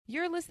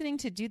You're listening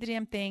to Do the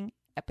Damn Thing,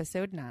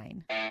 Episode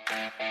 9.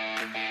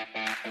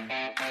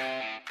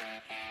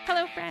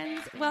 Hello,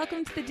 friends.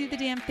 Welcome to the Do the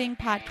Damn Thing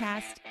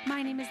podcast.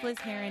 My name is Liz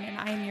Heron, and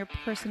I am your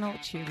personal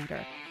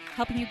cheerleader,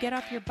 helping you get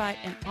off your butt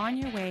and on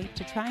your way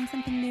to trying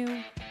something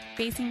new,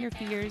 facing your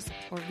fears,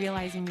 or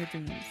realizing your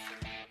dreams.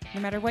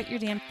 No matter what your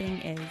damn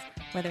thing is,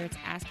 whether it's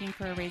asking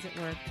for a raise at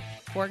work,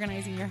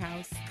 organizing your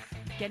house,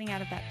 getting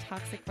out of that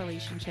toxic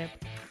relationship,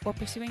 or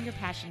pursuing your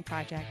passion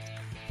project,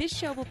 this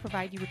show will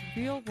provide you with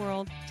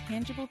real-world,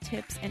 tangible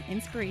tips and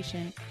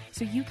inspiration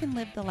so you can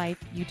live the life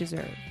you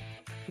deserve.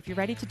 If you're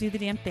ready to do the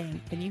damn thing,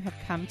 then you have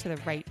come to the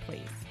right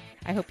place.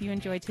 I hope you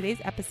enjoyed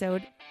today's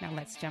episode. Now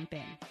let's jump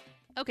in.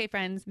 Okay,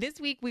 friends, this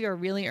week we are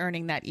really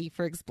earning that E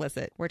for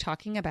explicit. We're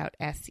talking about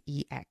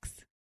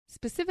sex.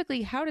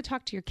 Specifically, how to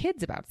talk to your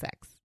kids about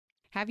sex.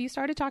 Have you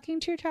started talking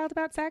to your child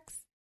about sex?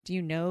 Do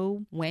you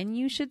know when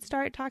you should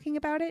start talking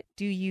about it?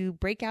 Do you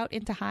break out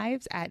into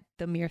hives at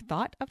the mere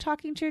thought of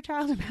talking to your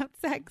child about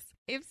sex?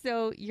 If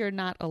so, you're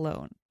not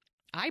alone.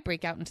 I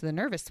break out into the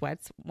nervous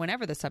sweats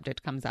whenever the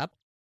subject comes up.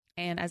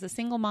 And as a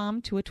single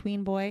mom to a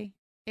tween boy,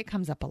 it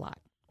comes up a lot.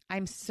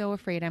 I'm so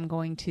afraid I'm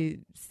going to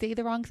say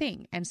the wrong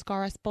thing and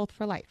scar us both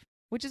for life,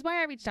 which is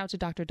why I reached out to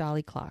Dr.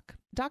 Dolly Klock.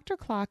 Dr.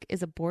 Klock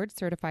is a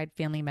board-certified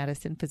family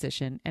medicine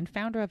physician and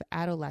founder of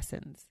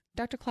Adolessence.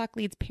 Dr. Klock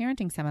leads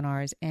parenting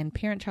seminars and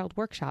parent-child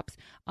workshops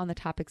on the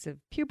topics of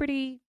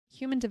puberty,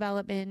 human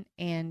development,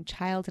 and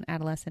child and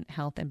adolescent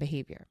health and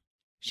behavior.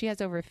 She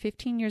has over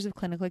 15 years of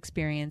clinical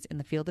experience in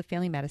the field of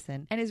family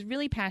medicine and is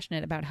really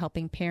passionate about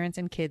helping parents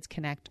and kids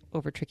connect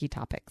over tricky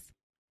topics.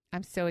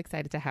 I'm so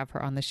excited to have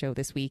her on the show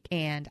this week,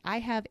 and I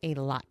have a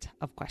lot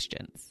of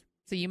questions.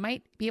 So you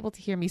might be able to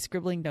hear me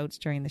scribbling notes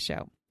during the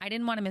show. I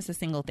didn't want to miss a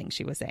single thing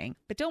she was saying,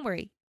 but don't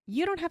worry.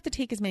 You don't have to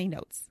take as many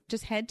notes.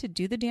 Just head to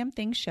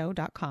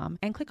dothedamnthing.com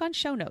and click on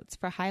show notes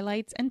for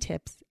highlights and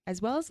tips,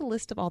 as well as a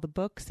list of all the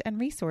books and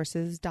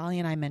resources Dolly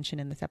and I mention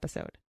in this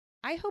episode.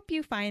 I hope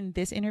you find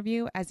this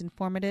interview as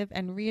informative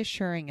and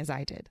reassuring as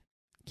I did.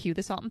 Cue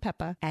the salt and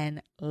pepper,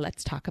 and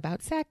let's talk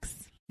about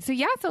sex. So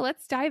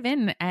let's dive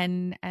in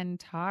and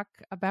talk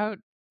about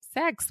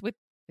sex with,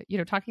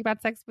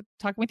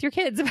 talking with your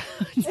kids about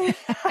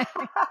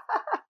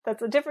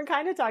That's a different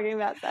kind of talking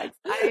about sex.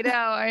 I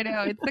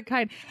know. It's the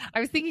kind. I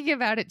was thinking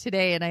about it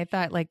today, and I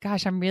thought, like,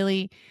 gosh, I'm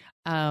really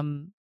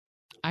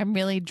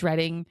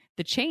dreading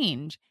the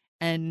change,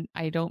 and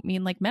I don't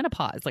mean like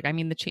menopause. Like, I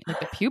mean the change,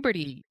 like the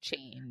puberty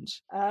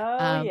change.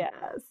 Oh yes.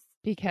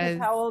 Because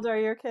how old are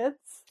your kids?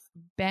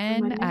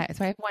 Ben.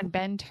 So I have one.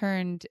 Ben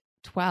turned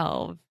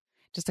 12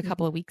 just a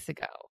couple of weeks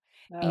ago,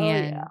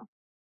 and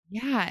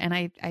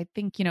I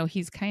think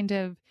he's kind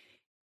of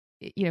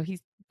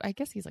I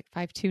guess he's like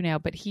 5'2" now,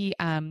 but he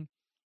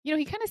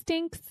he kind of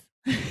stinks.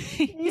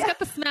 He's got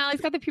the smell,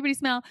 he's got the puberty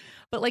smell,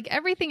 but like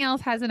everything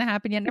else hasn't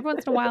happened yet. And every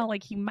once in a while,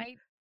 like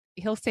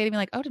he'll say to me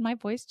like, "Oh, did my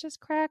voice just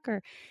crack?"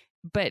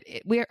 But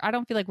I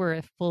don't feel like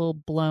we're full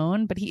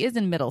blown, but he is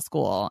in middle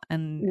school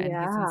and he's in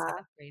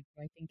 7th grade.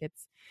 So I think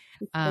it's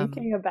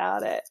thinking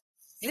about it.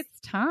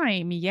 It's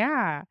time.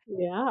 Yeah.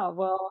 Yeah.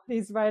 Well,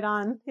 he's right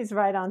on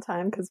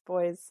time because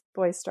boys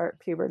start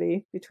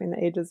puberty between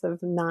the ages of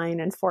 9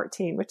 and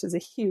 14, which is a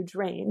huge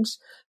range,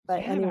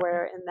 but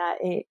anywhere in that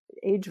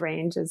age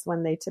range is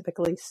when they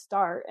typically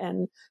start.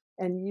 And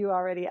you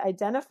already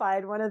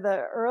identified one of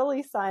the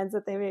early signs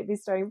that they may be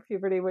starting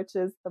puberty, which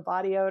is the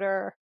body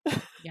odor.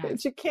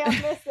 Yes. You can't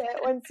miss it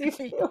once you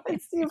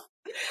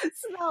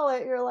smell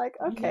it. You're like,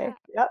 okay,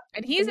 yep.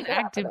 And he's an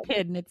active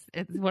kid, and it's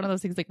one of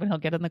those things like when he'll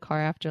get in the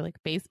car after like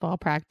baseball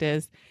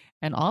practice,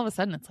 and all of a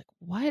sudden it's like,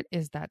 what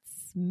is that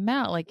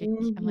smell? Like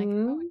I'm like,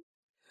 oh.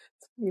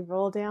 You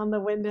roll down the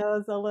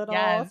windows a little,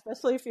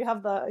 especially if you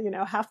have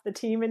the half the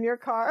team in your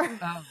car.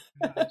 Oh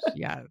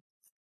gosh,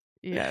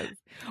 yes.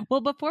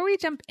 Well, before we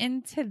jump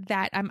into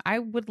that, I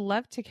would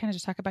love to kind of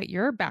just talk about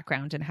your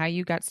background and how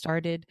you got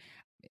started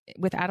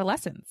with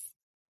Adolessence.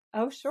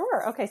 Oh,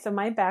 sure. Okay. So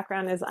my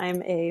background is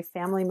I'm a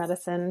family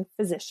medicine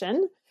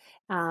physician,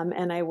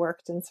 and I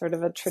worked in sort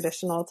of a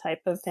traditional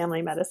type of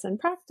family medicine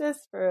practice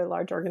for a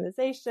large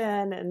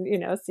organization and,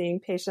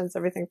 seeing patients,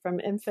 everything from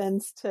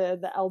infants to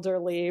the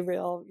elderly,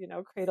 real,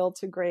 cradle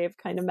to grave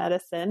kind of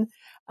medicine,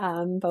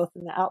 both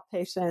in the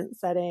outpatient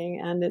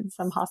setting and in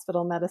some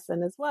hospital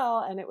medicine as well.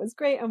 And it was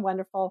great and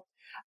wonderful.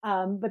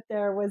 But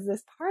there was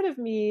this part of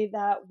me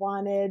that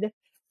wanted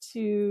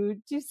to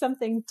do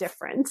something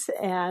different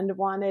and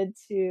wanted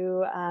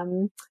to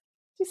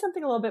do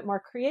something a little bit more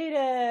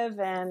creative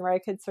and where I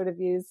could sort of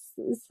use,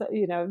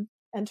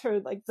 enter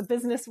like the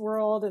business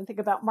world and think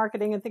about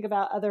marketing and think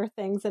about other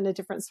things in a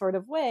different sort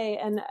of way.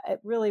 And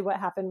really what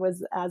happened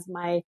was as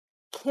my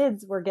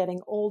kids were getting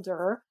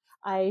older,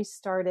 I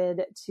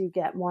started to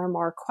get more and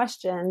more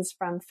questions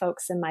from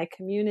folks in my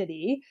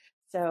community.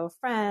 So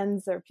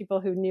friends or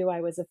people who knew I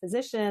was a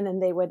physician,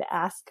 and they would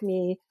ask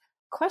me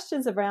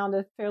questions around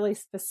a fairly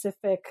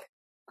specific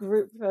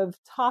group of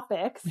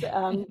topics,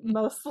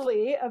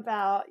 mostly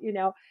about,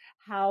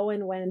 how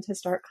and when to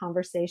start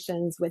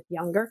conversations with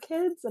younger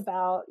kids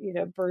about,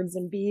 birds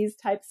and bees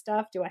type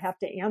stuff. Do I have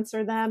to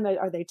answer them?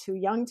 Are they too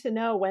young to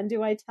know? When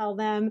do I tell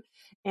them?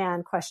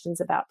 And questions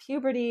about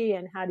puberty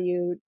and how do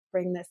you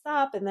bring this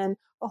up? And then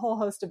a whole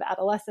host of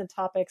adolescent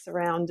topics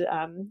around,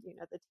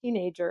 the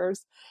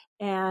teenagers.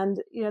 And,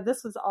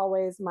 this was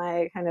always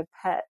my kind of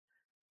pet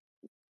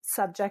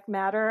subject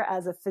matter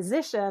as a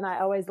physician. I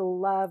always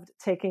loved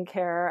taking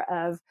care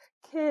of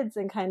kids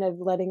and kind of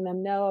letting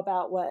them know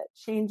about what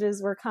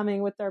changes were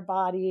coming with their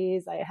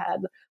bodies. I had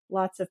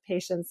lots of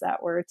patients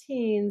that were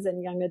teens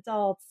and young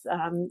adults,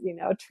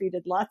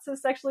 treated lots of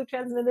sexually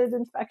transmitted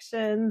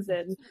infections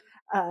and,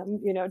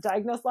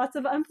 diagnosed lots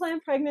of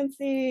unplanned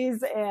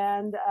pregnancies.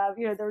 And,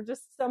 there were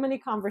just so many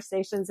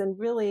conversations. And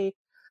really,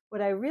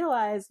 what I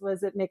realized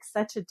was it makes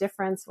such a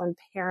difference when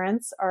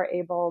parents are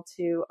able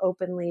to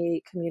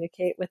openly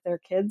communicate with their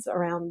kids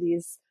around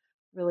these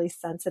really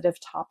sensitive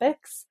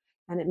topics.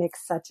 And it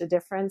makes such a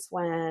difference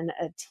when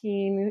a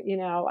teen,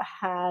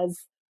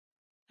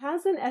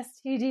 has an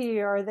STD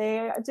or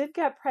they did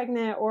get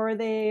pregnant or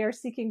they are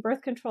seeking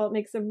birth control. It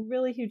makes a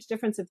really huge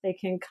difference if they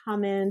can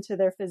come in to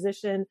their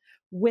physician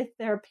with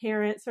their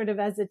parent sort of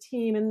as a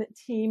team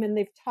and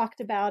they've talked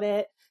about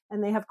it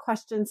and they have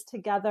questions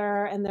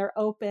together and they're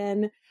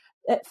open.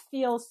 It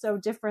feels so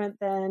different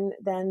than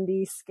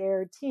the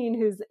scared teen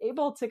who's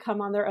able to come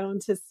on their own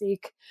to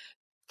seek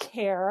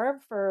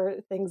care for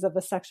things of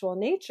a sexual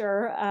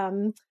nature.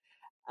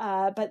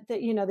 But that,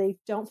 they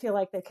don't feel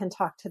like they can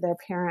talk to their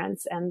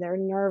parents and they're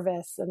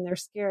nervous and they're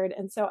scared.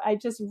 And so I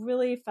just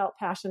really felt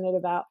passionate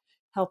about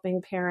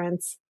helping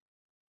parents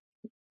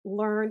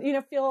learn,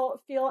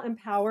 feel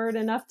empowered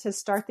enough to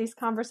start these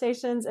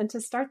conversations and to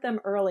start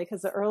them early,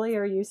 because the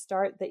earlier you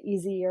start, the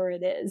easier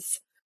it is.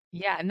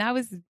 Yeah. And that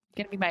was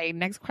going to be my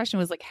next question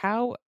was like,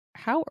 how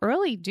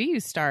early do you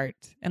start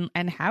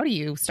and how do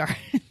you start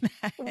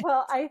that?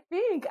 Well,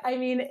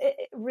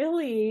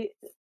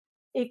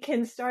 it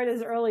can start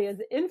as early as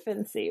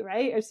infancy,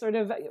 right? It's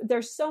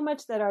there's so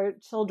much that our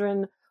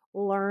children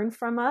learn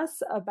from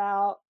us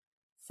about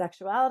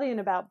sexuality and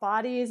about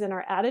bodies and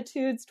our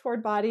attitudes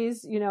toward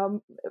bodies,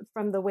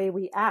 from the way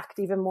we act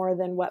even more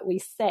than what we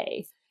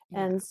say.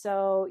 Yeah. And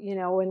so,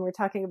 when we're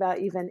talking about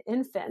even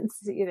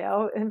infants,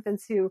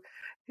 infants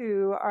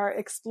who are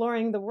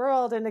exploring the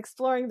world and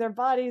exploring their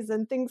bodies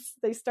and things,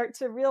 they start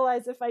to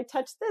realize if I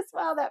touch this,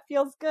 wow, that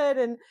feels good.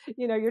 And,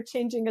 you're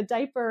changing a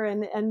diaper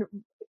and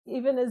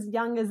even as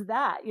young as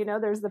that,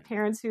 there's the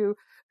parents who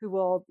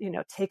will,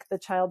 take the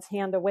child's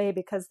hand away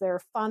because they're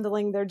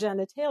fondling their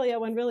genitalia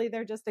when really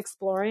they're just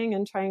exploring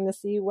and trying to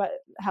see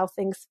how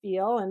things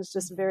feel. And it's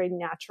just a very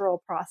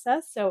natural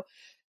process. So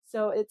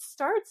it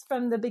starts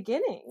from the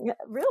beginning,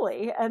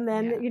 really. And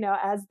then,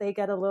 as they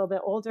get a little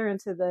bit older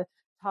into the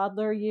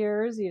toddler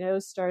years,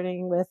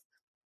 starting with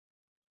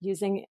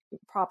using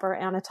proper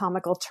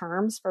anatomical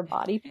terms for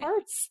body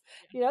parts,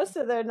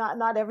 so they're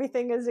not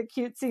everything is a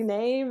cutesy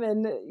name.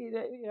 And,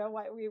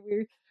 why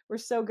we're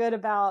so good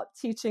about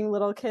teaching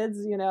little kids,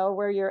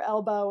 where your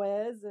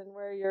elbow is and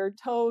where your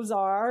toes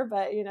are,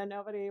 but,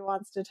 nobody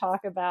wants to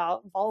talk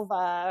about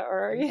vulva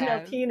or,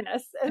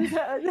 penis. And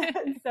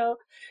so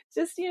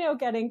just,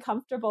 getting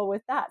comfortable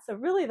with that. So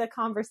really the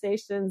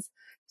conversations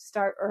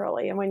start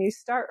early. And when you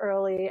start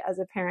early as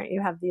a parent,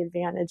 you have the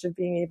advantage of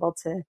being able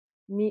to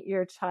meet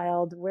your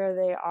child where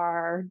they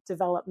are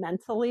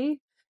developmentally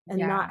and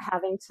not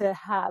having to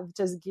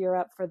just gear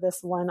up for this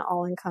one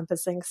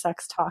all-encompassing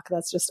sex talk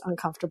that's just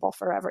uncomfortable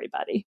for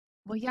everybody.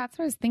 Well, yeah, that's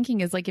what I was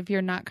thinking is like, if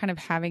you're not kind of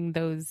having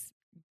those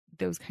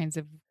kinds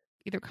of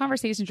either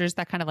conversations or just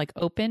that kind of like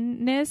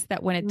openness,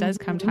 that when it does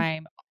come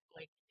time,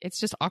 like it's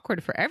just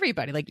awkward for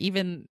everybody. Like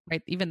even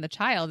the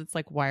child, it's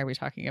like, why are we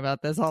talking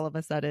about this all of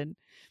a sudden?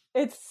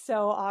 It's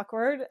so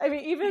awkward. I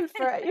mean, even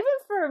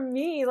for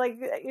me, like,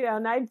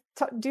 and I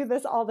do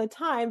this all the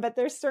time, but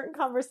there's certain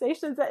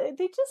conversations that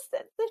they're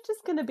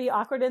just going to be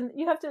awkward, and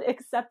you have to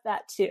accept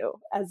that too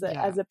as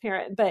a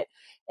parent. But,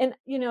 and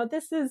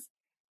this is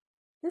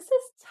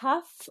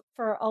tough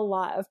for a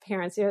lot of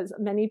parents.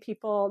 Many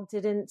people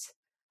didn't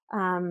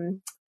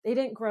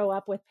grow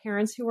up with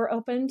parents who were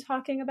open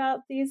talking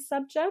about these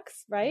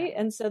subjects, right?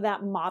 And so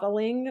that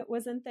modeling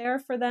wasn't there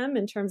for them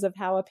in terms of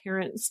how a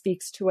parent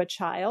speaks to a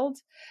child.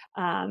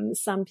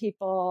 Some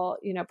people,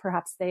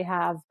 perhaps they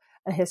have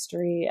a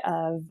history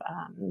of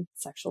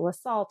sexual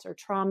assault or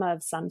trauma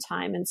of some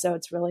time. And so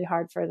it's really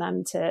hard for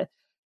them to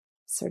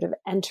sort of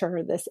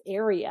enter this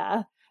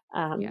area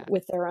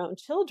with their own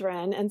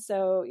children. And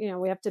so,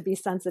 we have to be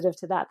sensitive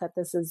to that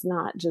this is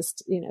not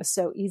just,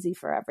 so easy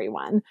for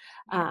everyone.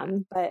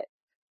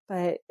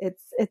 But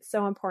it's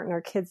so important.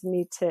 Our kids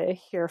need to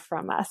hear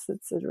from us.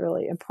 It's a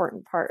really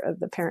important part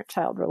of the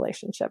parent-child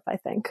relationship, I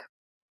think.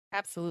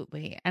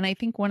 Absolutely. And I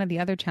think one of the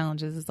other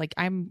challenges is like,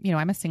 I'm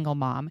a single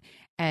mom,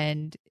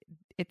 and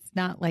it's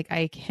not like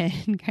I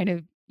can kind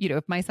of,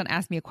 if my son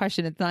asks me a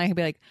question, it's not I can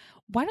be like,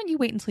 why don't you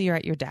wait until you're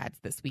at your dad's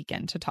this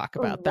weekend to talk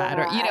about that?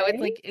 Or, it's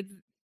like,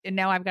 and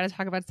now I've got to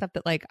talk about stuff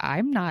that like,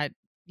 I'm not,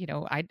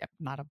 I'm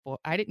not a boy.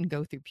 I didn't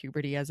go through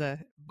puberty as a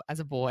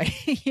boy.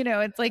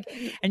 It's like,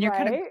 and you're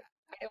Right.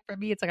 for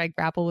me, it's like I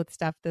grapple with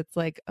stuff that's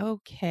like,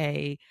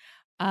 okay,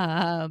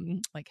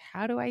 like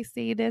how do I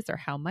say this, or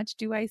how much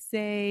do I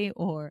say,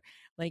 or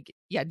like,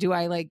 yeah, do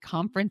I like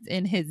conference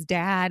in his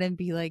dad and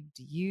be like,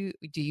 do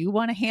you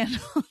want to handle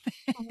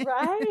this?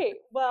 Right.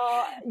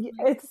 Well,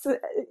 it's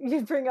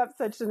you bring up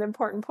such an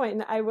important point,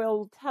 and I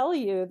will tell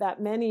you that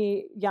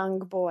many young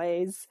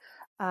boys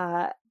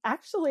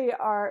actually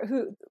are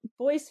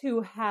boys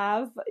who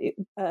have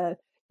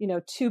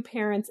two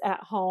parents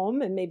at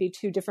home and maybe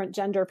two different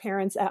gender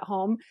parents at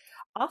home.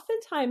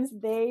 Oftentimes,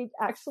 they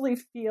actually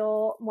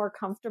feel more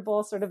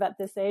comfortable, sort of at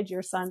this age,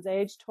 your son's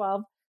age,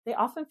 12. They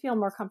often feel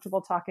more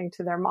comfortable talking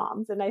to their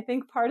moms, and I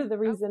think part of the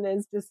reason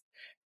is just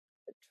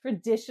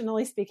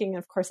traditionally speaking,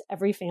 of course,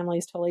 every family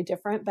is totally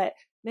different, but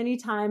many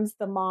times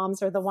the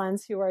moms are the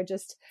ones who are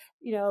just,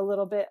 a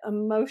little bit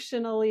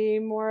emotionally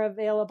more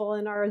available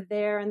and are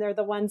there. And they're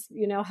the ones,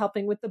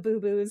 helping with the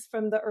boo-boos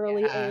from the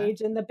early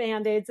age and the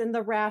Band-Aids and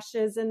the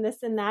rashes and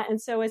this and that.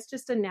 And so it's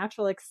just a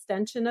natural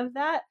extension of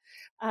that.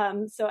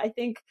 So I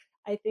think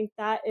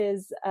that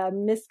is a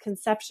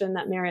misconception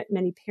that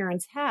many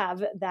parents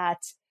have,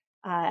 that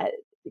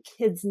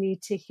kids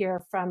need to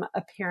hear from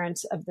a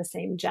parent of the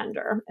same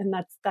gender, and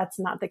that's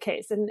not the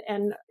case. And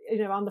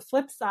on the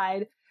flip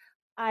side,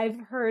 I've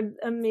heard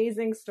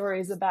amazing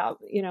stories about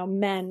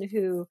men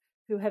who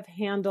have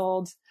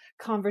handled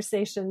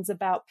conversations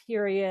about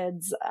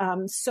periods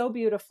so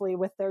beautifully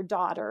with their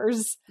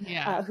daughters,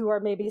 who are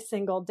maybe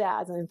single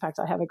dads. And in fact,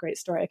 I have a great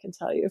story I can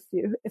tell you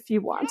if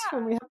you want,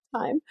 when we have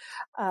time.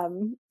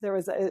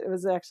 It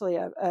was actually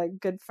a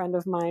good friend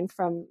of mine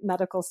from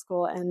medical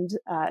school, and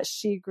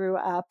she grew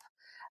up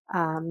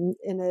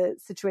in a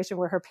situation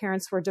where her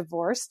parents were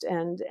divorced,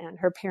 and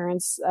her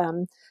parents,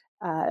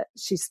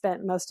 she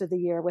spent most of the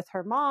year with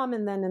her mom,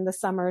 and then in the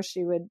summer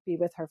she would be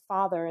with her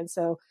father. And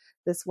so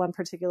this one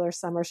particular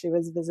summer, she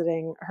was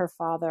visiting her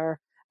father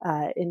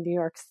in New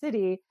York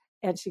City,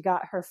 and she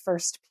got her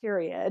first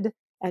period,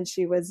 and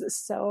she was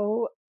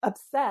so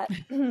upset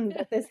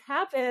that this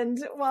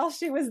happened while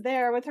she was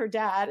there with her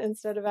dad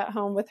instead of at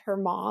home with her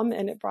mom.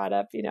 And it brought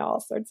up, all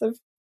sorts of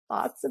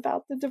thoughts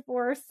about the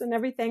divorce and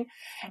everything.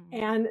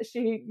 And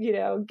she,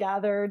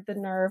 gathered the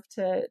nerve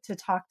to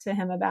talk to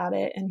him about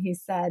it. And he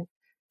said,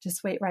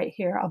 just wait right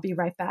here. I'll be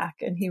right back.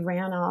 And he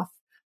ran off,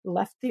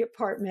 left the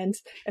apartment.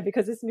 And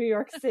because it's New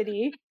York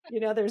City,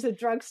 there's a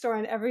drugstore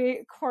on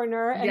every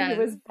corner. And he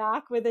was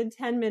back within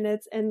 10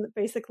 minutes and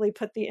basically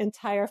put the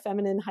entire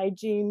feminine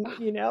hygiene,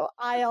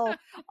 aisle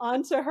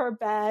onto her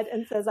bed,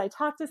 and says, I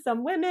talked to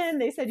some women.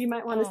 They said, you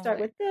might want to start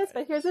with this,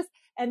 but here's this.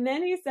 And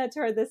then he said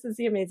to her, this is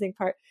the amazing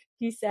part.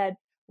 He said,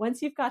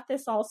 once you've got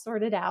this all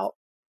sorted out,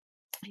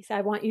 he said,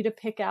 I want you to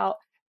pick out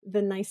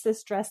the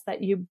nicest dress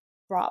that you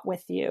brought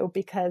with you,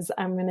 because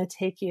I'm going to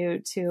take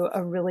you to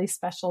a really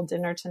special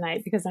dinner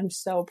tonight, because I'm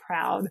so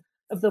proud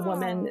of the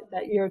woman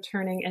that you're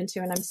turning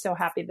into. And I'm so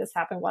happy this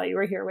happened while you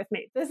were here with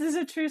me. This is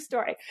a true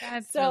story.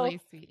 That's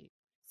really sweet.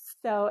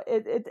 So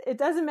it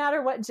doesn't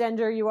matter what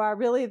gender you are.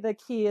 Really, the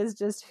key is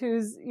just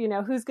who's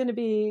going to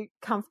be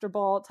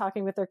comfortable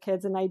talking with their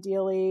kids. And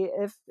ideally,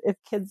 if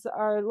kids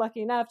are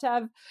lucky enough to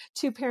have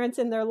two parents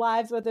in their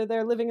lives, whether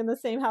they're living in the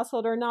same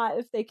household or not,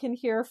 if they can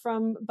hear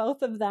from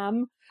both of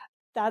them,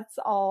 that's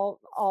all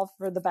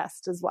for the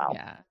best as well.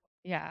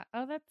 Yeah.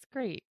 Oh, that's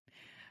great.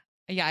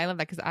 Yeah, I love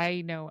that, because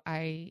I know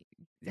I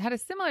had a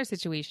similar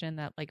situation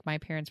that, like, my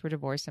parents were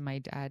divorced and my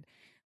dad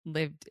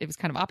lived, it was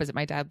kind of opposite.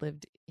 My dad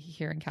lived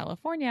here in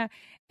California,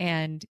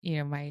 and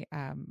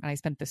I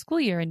spent the school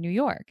year in New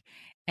York.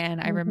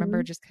 And I remember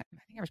I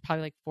think I was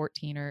probably like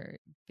 14 or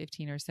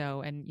 15 or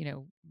so, and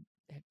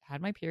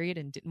had my period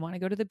and didn't want to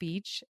go to the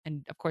beach,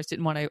 and of course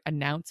didn't want to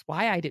announce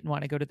why I didn't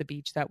want to go to the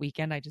beach that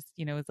weekend. I just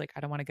was like, I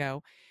don't want to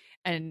go.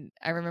 And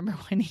I remember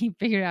when he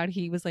figured out,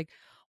 he was like,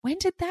 when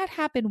did that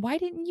happen? Why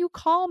didn't you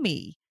call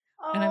me?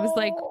 And I was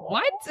like,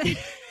 what? And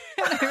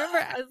I remember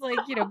I was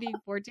like, being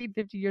 14,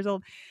 15 years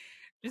old,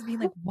 just being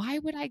like, why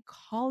would I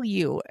call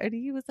you? And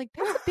he was like,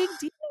 that's a big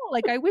deal.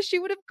 Like, I wish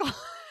you would have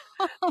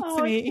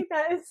called me.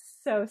 That is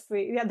so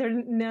sweet. Yeah,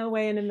 there's no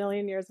way in a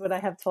million years would I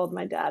have told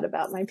my dad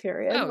about my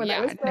period I was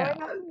growing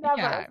up. Never.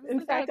 Yeah.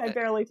 In fact, I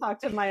barely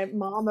talked to my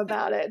mom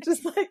about it.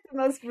 Just like the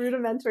most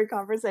rudimentary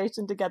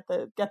conversation to get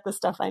the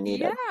stuff I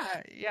needed.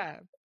 Yeah.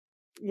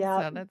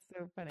 So that's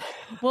so funny.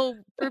 Well,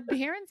 for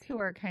parents who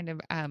are kind of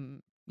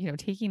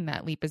taking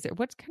that leap,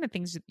 what kind of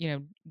things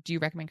do you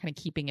recommend kind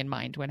of keeping in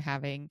mind when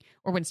having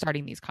or when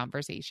starting these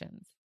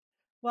conversations?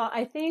 Well,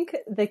 I think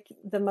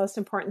the most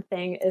important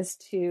thing is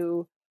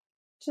to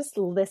just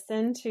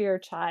listen to your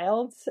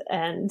child.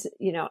 And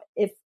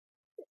if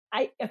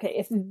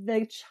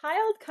the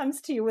child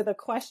comes to you with a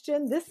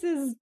question, this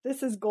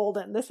is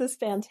golden. This is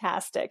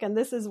fantastic. And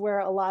this is where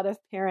a lot of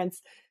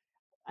parents,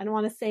 I don't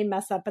want to say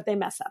mess up, but they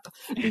mess up,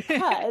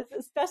 because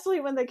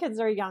especially when the kids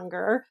are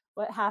younger,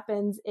 what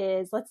happens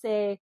is, let's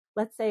say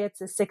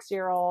it's a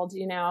 6-year-old,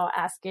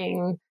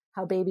 asking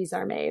how babies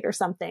are made or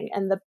something.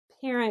 And the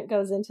parent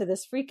goes into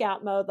this freak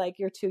out mode, like,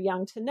 you're too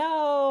young to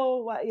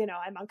know what,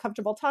 I'm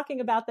uncomfortable talking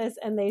about this.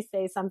 And they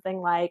say something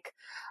like,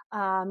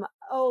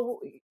 oh,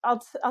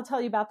 I'll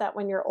tell you about that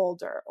when you're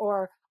older,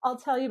 or I'll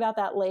tell you about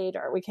that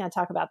later. We can't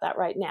talk about that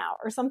right now,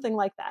 or something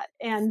like that.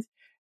 And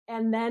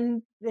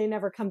then they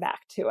never come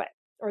back to it,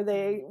 or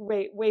they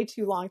wait way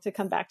too long to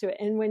come back to it.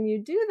 And when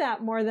you do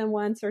that more than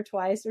once or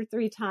twice or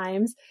 3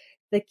 times,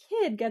 the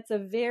kid gets a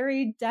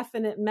very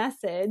definite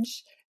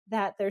message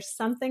that there's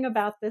something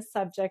about this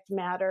subject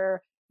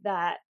matter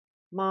that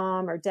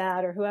mom or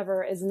dad or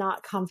whoever is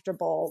not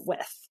comfortable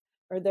with,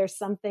 or there's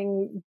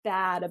something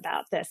bad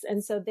about this.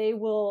 And so they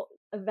will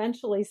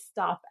eventually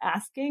stop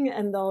asking,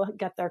 and they'll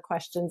get their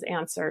questions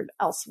answered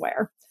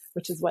elsewhere,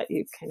 which is what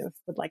you kind of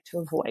would like to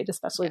avoid,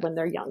 especially when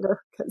they're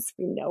younger, because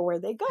we know where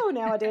they go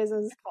nowadays,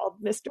 and it's called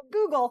Mr.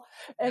 Google.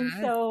 And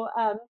so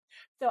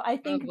I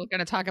think we're going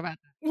to talk about that.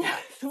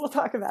 Yes, we'll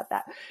talk about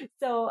that.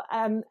 So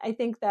I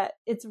think that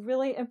it's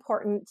really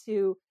important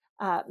to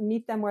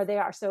meet them where they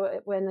are.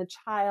 So when a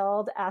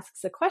child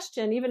asks a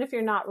question, even if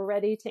you're not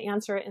ready to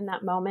answer it in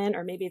that moment,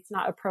 or maybe it's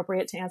not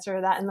appropriate to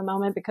answer that in the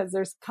moment because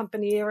there's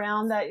company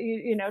around that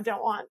you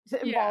don't want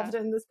involved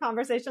in this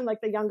conversation, like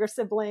the younger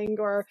sibling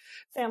or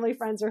family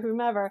friends or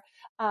whomever,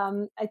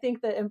 I think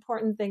the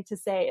important thing to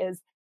say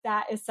is,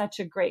 that is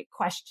such a great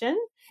question.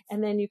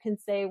 And then you can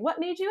say, what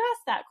made you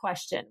ask that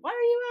question? Why are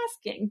you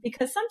asking?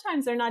 Because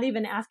sometimes they're not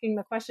even asking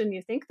the question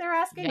you think they're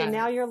asking. Yes. And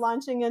now you're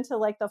launching into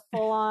like the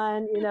full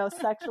on,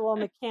 sexual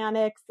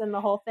mechanics and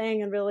the whole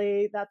thing. And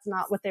really, that's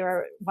not what they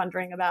were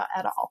wondering about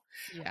at all.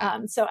 Yeah.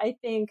 So I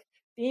think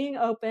being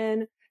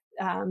open,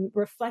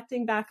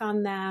 reflecting back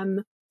on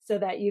them so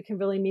that you can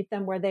really meet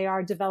them where they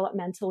are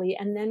developmentally.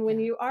 And then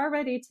when you are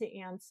ready to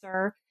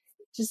answer,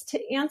 just to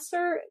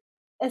answer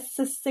as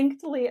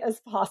succinctly as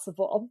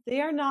possible.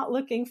 They are not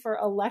looking for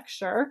a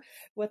lecture.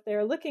 What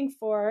they're looking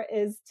for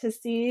is to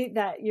see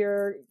that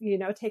you're,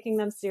 taking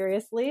them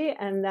seriously,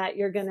 and that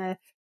you're going to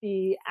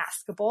be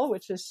askable,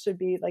 which should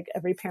be like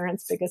every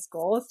parent's biggest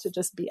goal, is to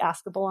just be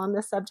askable on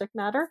this subject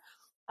matter.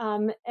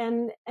 And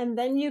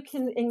then you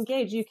can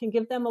engage, you can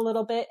give them a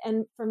little bit.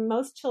 And for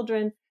most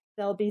children,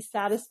 they'll be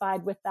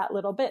satisfied with that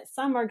little bit.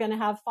 Some are going to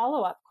have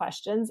follow-up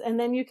questions, and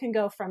then you can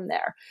go from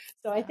there.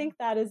 So I think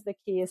that is the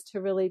key, is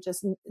to really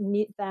just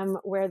meet them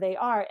where they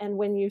are. And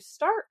when you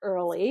start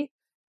early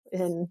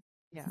in,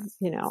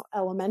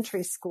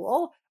 elementary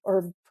school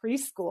or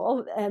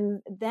preschool, and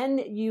then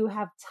you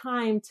have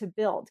time to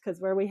build, because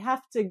where we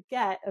have to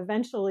get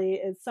eventually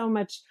is so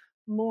much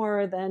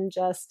more than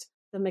just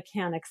the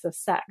mechanics of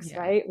sex,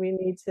 right? We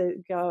need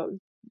to go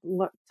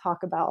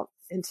talk about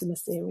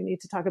intimacy. We need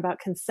to talk about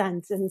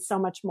consent and so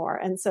much more.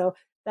 And so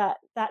that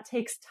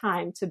takes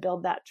time to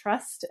build that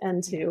trust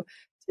and to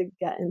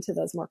get into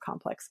those more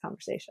complex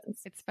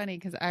conversations. It's funny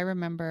because I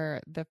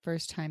remember the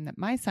first time that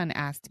my son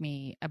asked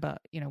me about,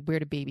 where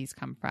do babies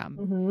come from?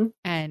 Mm-hmm.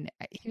 And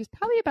he was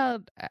probably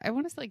about, I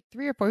want to say like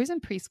 3 or 4, he was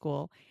in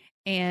preschool.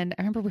 And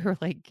I remember we were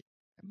like,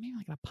 maybe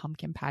like a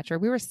pumpkin patch, or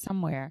we were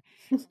somewhere,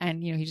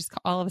 and he just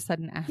all of a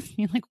sudden asked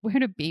me like, where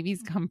do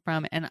babies come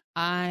from? And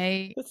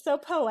it's so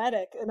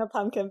poetic in a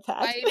pumpkin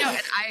patch. I know.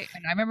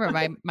 And I remember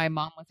my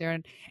mom was there,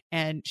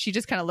 and she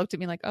just kind of looked at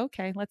me like,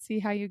 okay, let's see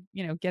how you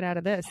get out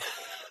of this.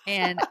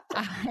 And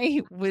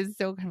I was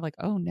so kind of like,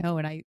 oh no.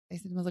 And I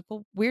was like,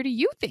 well, where do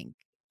you think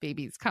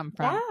babies come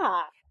from?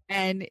 Yeah.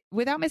 And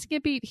without missing a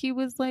beat, he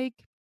was like,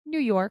 New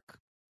York.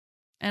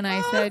 And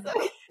I said,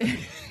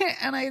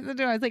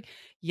 I was like,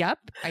 yep.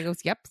 I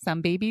goes, yep.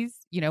 Some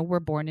babies, were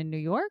born in New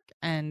York,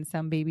 and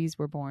some babies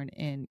were born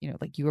in,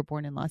 like you were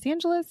born in Los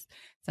Angeles.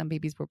 Some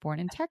babies were born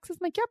in Texas.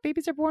 I'm like, yeah,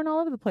 babies are born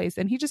all over the place.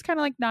 And he just kind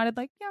of like nodded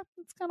like, yeah,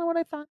 that's kind of what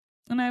I thought.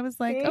 And I was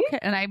like, okay.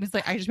 And I was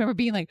like, I just remember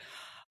being like,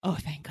 oh,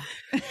 thank God.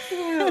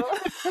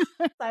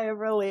 Sigh of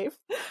relief.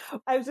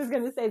 I was just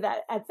going to say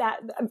that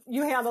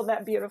you handled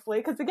that beautifully,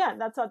 because again,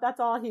 that's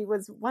all he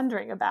was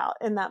wondering about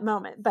in that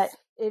moment. But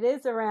it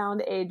is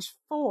around age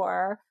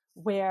 4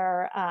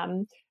 where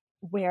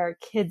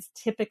kids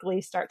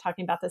typically start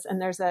talking about this.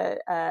 And there's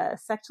a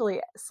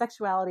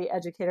sexuality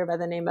educator by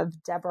the name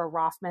of Deborah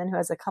Rothman, who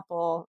has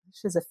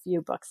she has a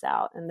few books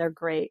out, and they're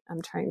great. I'm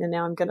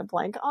going to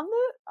blank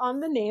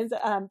on the names.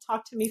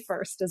 Talk to Me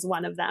First is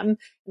one of them.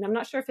 And I'm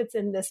not sure if it's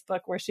in this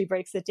book where she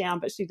breaks it down,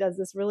 but she does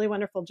this really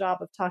wonderful job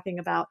of talking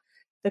about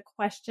the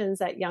questions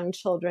that young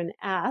children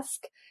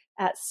ask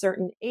at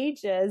certain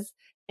ages,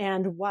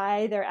 and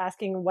why they're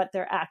asking what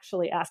they're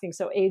actually asking.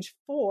 So age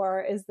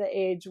 4 is the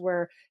age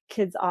where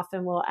kids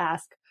often will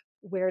ask,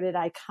 where did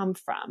I come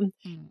from?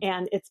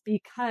 And it's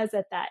because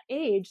at that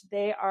age,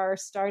 they are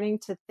starting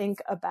to think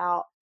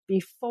about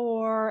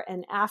before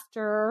and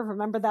after.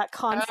 Remember that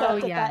concept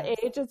at that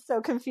age? It's so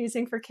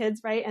confusing for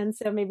kids, right? And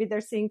so maybe they're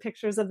seeing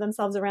pictures of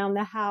themselves around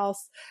the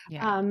house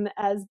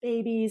as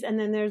babies. And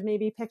then there's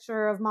maybe a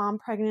picture of mom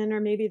pregnant, or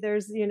maybe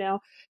there's,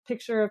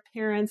 picture of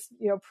parents,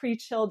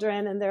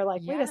 pre-children. And they're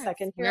like, wait a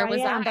second, here I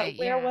am, but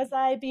where was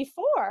I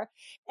before?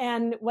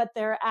 And what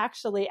they're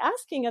actually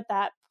asking at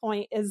that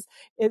point is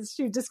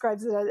she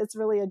describes it as it's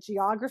really a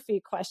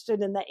geography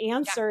question, and the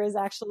answer is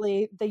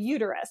actually the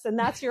uterus. And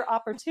that's your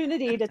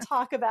opportunity to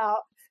talk about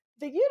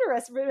the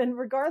uterus, and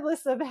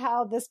regardless of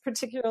how this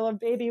particular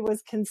baby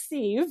was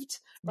conceived,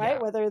 right?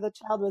 Whether the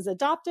child was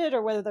adopted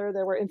or whether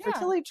there were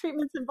infertility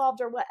treatments involved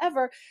or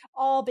whatever,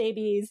 all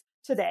babies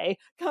today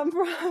come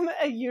from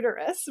a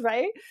uterus,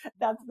 right?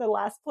 That's the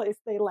last place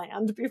they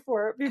land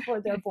before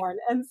they're born.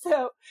 And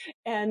so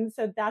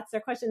that's their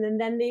question. And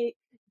then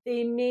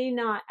they may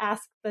not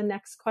ask the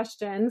next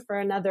question for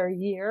another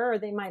year, or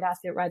they might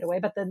ask it right away.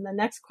 But then the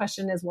next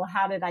question is, well,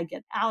 how did I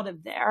get out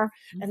of there?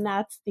 Mm-hmm. And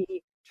that's the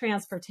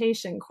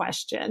transportation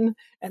question.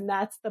 And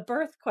that's the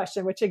birth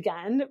question, which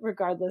again,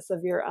 regardless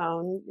of your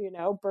own,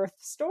 birth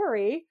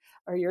story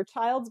or your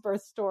child's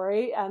birth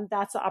story,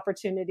 that's an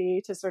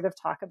opportunity to sort of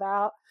talk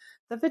about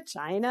the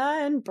vagina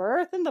and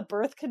birth and the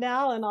birth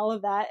canal and all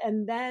of that.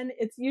 And then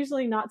it's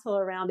usually not till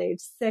around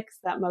age 6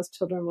 that most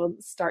children will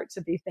start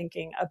to be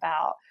thinking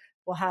about,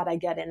 well, how'd I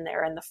get in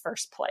there in the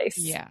first place?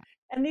 Yeah.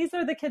 And these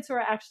are the kids who are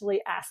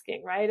actually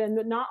asking, right? And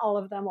not all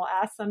of them will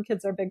ask. Some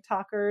kids are big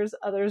talkers,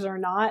 others are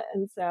not.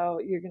 And so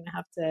you're going to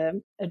have to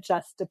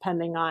adjust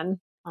depending on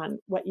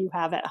what you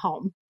have at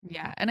home.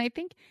 Yeah. And I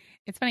think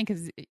it's funny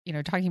because,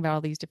 talking about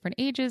all these different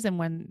ages and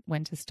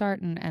when to start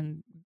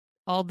and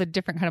all the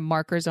different kind of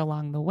markers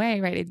along the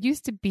way, right? It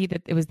used to be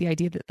that it was the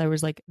idea that there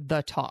was like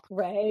the talk.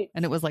 Right.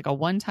 And it was like a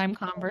one-time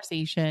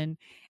conversation.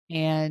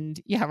 And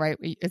right.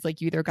 It's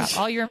like you either got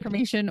all your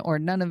information or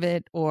none of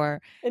it, and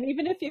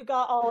even if you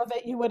got all of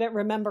it, you wouldn't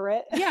remember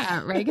it.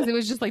 Yeah. Right. Because it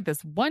was just like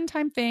this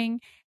one-time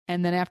thing.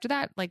 And then after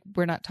that, like,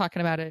 we're not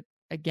talking about it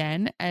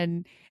again.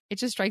 And it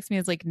just strikes me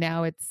as like,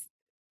 now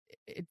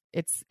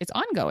it's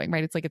ongoing,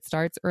 right? It's like, it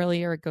starts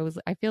earlier. It goes,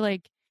 I feel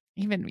like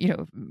even,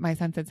 my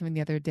son said something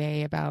the other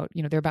day about,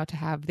 they're about to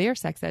have their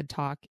sex ed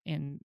talk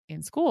in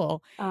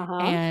school. Uh-huh.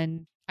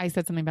 And I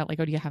said something about like,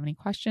 oh, do you have any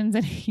questions?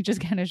 And he just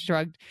kind of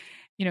shrugged,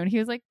 and he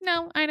was like,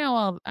 no, I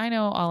know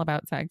all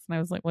about sex. And I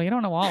was like, well, you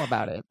don't know all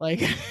about it.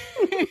 Like, and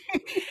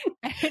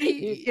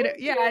he, and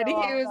he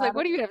was like,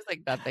 what do you have? I was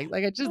like, nothing.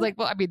 Like, it's just like,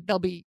 well, I mean,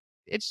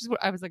 it's just,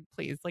 I was like,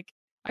 please, like,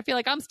 I feel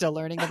like I'm still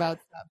learning about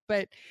stuff,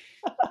 but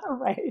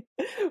right.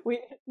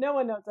 No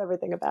one knows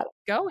everything about it.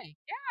 Going.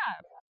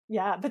 Yeah.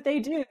 Yeah, but they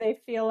do. They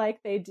feel like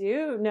they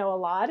do know a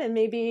lot. And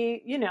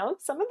maybe,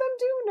 some of them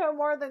do know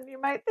more than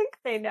you might think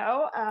they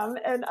know.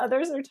 And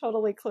others are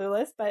totally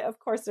clueless. But of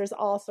course, there's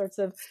all sorts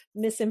of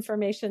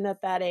misinformation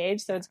at that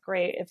age. So it's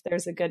great if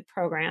there's a good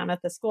program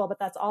at the school. But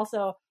that's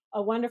also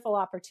a wonderful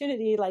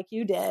opportunity, like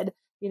you did.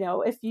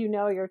 If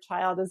your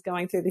child is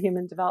going through the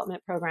human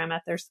development program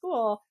at their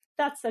school,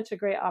 that's such a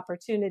great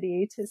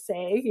opportunity to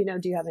say,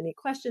 do you have any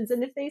questions?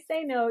 And if they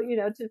say no,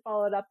 to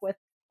follow it up with,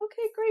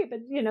 okay, great.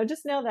 But,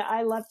 just know that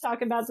I love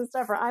talking about this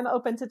stuff, or I'm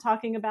open to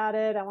talking about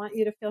it. I want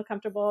you to feel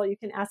comfortable. You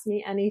can ask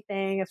me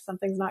anything if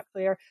something's not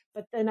clear.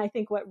 But then I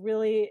think what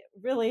really,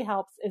 really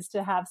helps is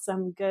to have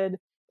some good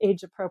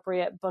age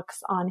appropriate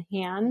books on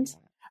hand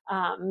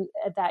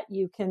that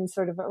you can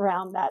sort of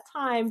around that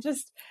time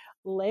just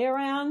lay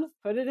around,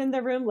 put it in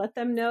their room, let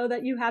them know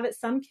that you have it.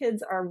 Some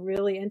kids are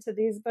really into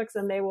these books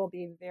and they will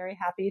be very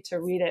happy to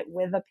read it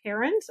with a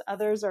parent.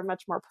 Others are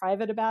much more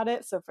private about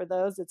it. So for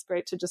those, it's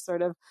great to just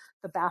sort of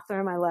the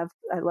bathroom. I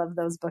love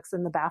those books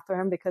in the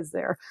bathroom because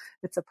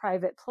it's a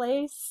private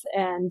place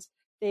and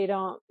they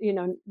don't,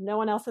 no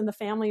one else in the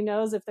family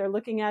knows if they're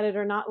looking at it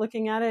or not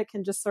looking at it. It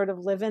can just sort of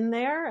live in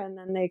there, and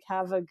then they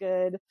have a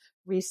good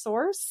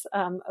resource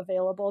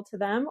available to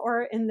them,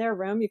 or in their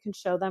room. You can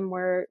show them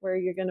where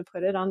you're going to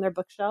put it on their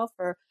bookshelf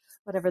or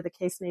whatever the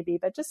case may be,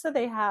 but just so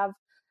they have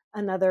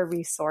another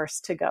resource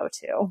to go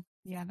to.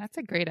 Yeah, that's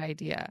a great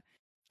idea.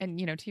 And,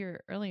 to your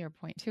earlier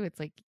point too, it's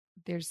like,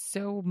 there's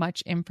so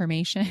much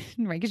information,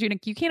 right? Because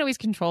you can't always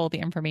control the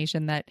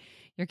information that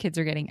your kids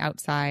are getting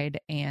outside,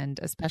 and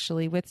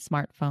especially with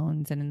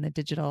smartphones and in the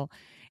digital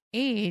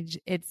age,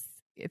 it's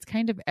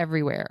kind of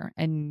everywhere.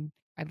 And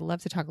I'd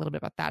love to talk a little bit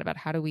about that, about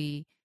how do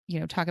we,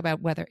 talk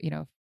about whether,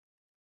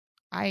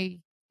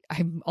 I'm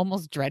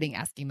almost dreading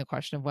asking the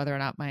question of whether or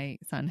not my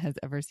son has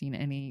ever seen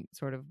any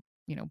sort of,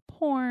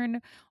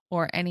 porn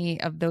or any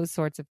of those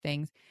sorts of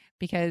things,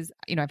 because,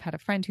 I've had a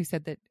friend who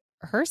said that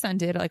her son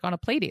did, like, on a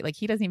play date. Like,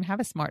 he doesn't even have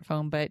a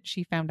smartphone, but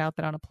she found out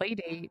that on a play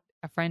date,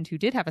 a friend who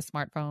did have a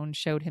smartphone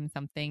showed him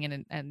something,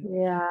 and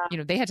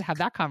yeah, they had to have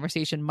that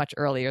conversation much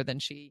earlier than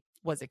she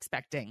was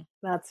expecting.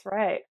 That's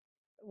right.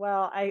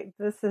 Well,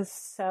 this is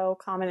so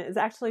common. It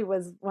actually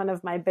was one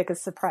of my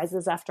biggest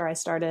surprises after I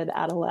started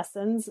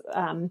adolescents,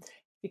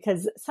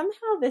 because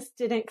somehow this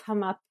didn't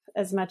come up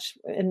as much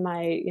in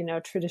my,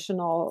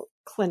 traditional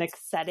clinic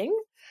setting.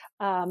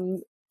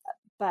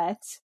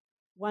 But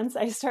once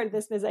I started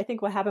this business, I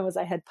think what happened was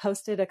I had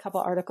posted a couple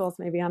articles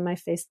maybe on my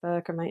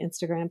Facebook or my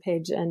Instagram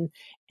page, and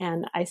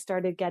I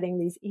started getting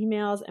these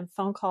emails and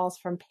phone calls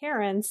from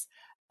parents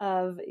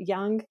of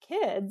young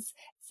kids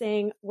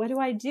saying, what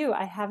do?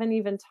 I haven't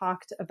even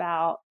talked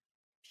about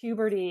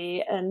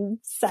puberty and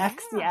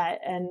sex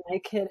yet, and my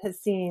kid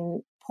has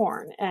seen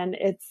porn. And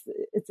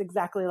it's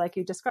exactly like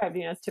you described.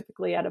 You know, it's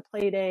typically at a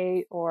play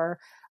date, or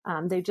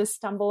they just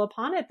stumble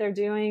upon it. They're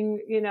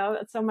doing, you know,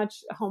 so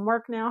much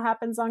homework now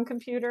happens on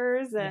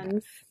computers, and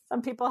Yes.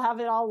 some people have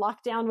it all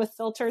locked down with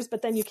filters,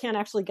 but then you can't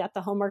actually get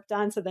the homework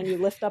done. So then you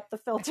lift up the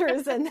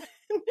filters and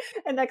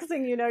next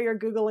thing you know, you're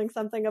Googling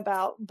something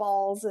about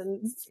balls,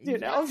 and, you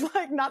know, it's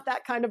like not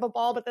that kind of a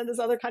ball, but then this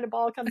other kind of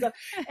ball comes up.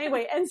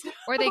 Anyway. And so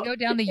Or they go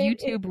down the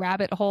YouTube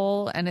rabbit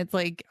hole, and it's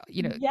like,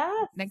 you know,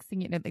 yes. next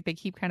thing you know, like they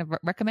keep kind of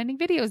recommending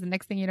videos, and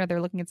next thing you know,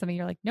 they're looking at something,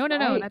 you're like, no,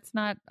 that's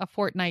not a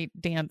Fortnite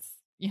dance,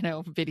 you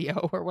know,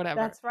 video or whatever.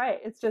 That's right.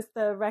 It's just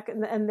the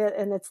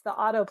and it's the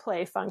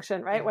autoplay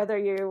function, right? Yeah. Whether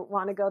you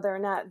want to go there or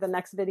not, the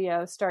next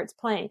video starts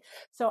playing.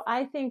 So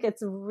I think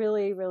it's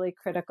really, really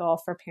critical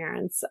for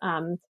parents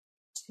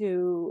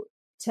to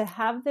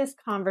have this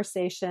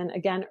conversation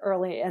again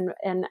early,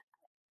 and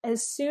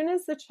as soon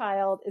as the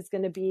child is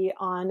going to be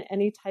on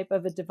any type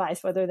of a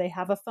device, whether they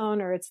have a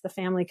phone or it's the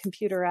family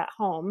computer at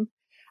home,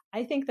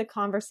 I think the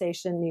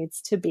conversation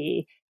needs to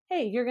be,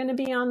 hey, you're going to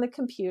be on the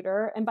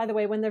computer. And by the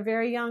way, when they're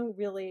very young,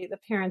 really the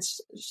parents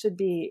should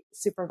be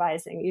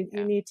supervising.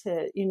 You need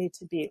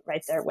to be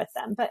right there with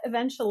them. But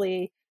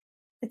eventually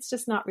it's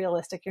just not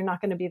realistic. You're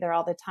not going to be there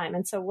all the time.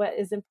 And so what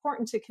is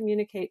important to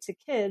communicate to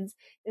kids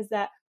is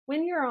that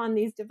when you're on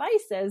these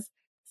devices,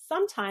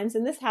 sometimes,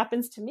 and this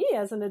happens to me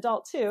as an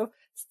adult too,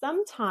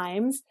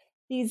 sometimes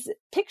these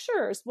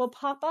pictures will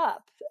pop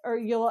up, or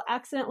you'll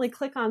accidentally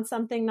click on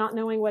something not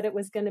knowing what it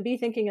was going to be,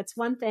 thinking it's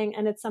one thing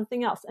and it's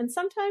something else. And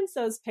sometimes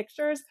those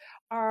pictures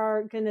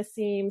are going to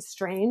seem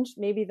strange.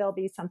 Maybe there'll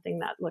be something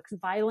that looks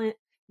violent.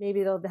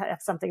 Maybe they'll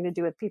have something to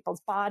do with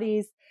people's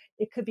bodies.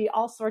 It could be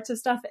all sorts of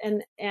stuff.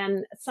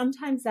 And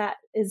sometimes that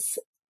is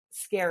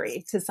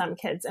scary to some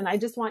kids. And I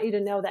just want you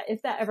to know that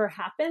if that ever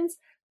happens,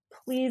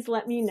 please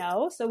let me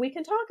know so we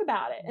can talk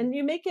about it. And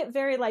you make it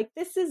very like,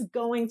 this is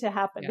going to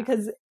happen,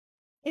 because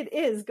it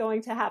is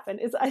going to happen.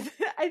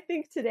 I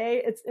think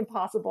today it's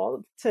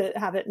impossible to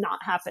have it not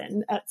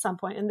happen at some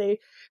point. And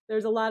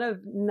there's a lot of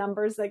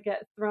numbers that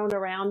get thrown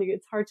around.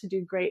 It's hard to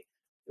do great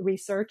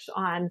research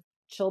on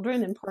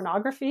children and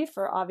pornography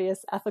for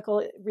obvious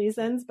ethical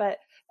reasons. But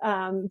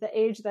the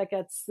age that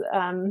gets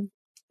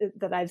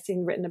that I've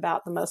seen written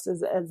about the most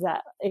is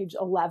that age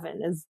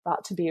 11 is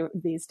thought to be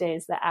these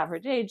days the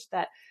average age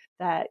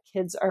that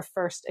kids are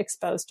first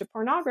exposed to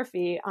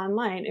pornography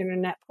online,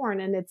 internet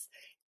porn. And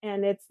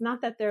it's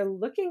not that they're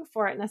looking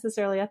for it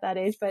necessarily at that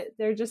age, but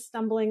they're just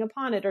stumbling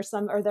upon it,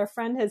 or their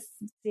friend has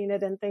seen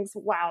it and thinks,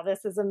 wow,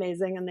 this is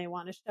amazing, and they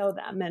want to show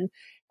them.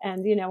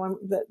 And you know, when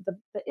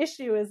the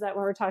issue is that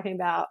when we're talking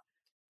about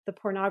the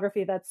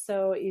pornography that's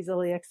so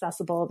easily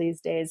accessible these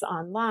days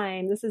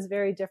online, this is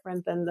very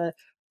different than the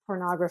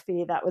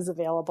pornography that was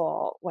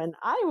available when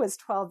I was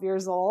 12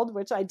 years old,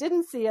 which I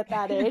didn't see at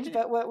that age,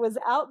 but what was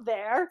out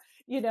there,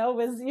 you know,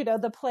 was, you know,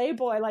 the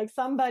Playboy, like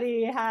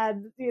somebody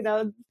had, you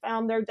know,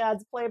 found their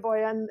dad's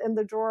Playboy in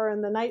the drawer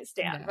in the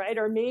nightstand, right?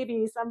 Or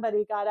maybe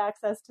somebody got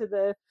access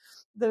to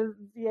the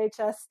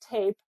VHS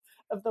tape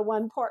of the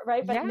one port,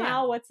 right? But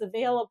now what's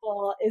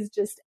available is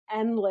just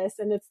endless,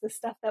 and it's the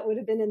stuff that would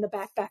have been in the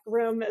back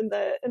room in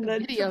the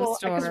video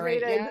store,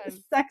 X-rated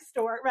sex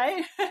store,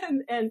 right?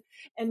 and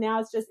now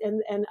it's just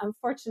and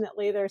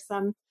unfortunately there's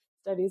some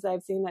studies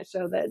I've seen that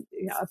show that,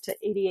 you know, up to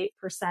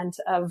 88%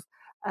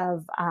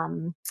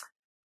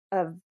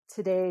 of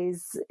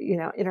today's, you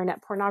know,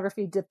 internet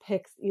pornography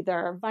depicts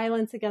either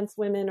violence against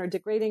women or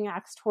degrading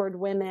acts toward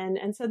women.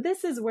 And so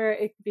this is where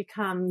it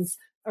becomes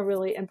a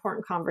really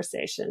important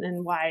conversation,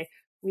 and why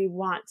we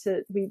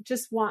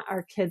just want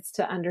our kids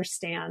to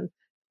understand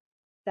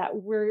that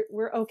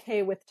we're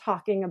okay with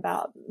talking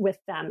about with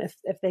them if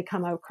they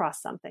come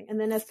across something. And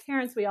then as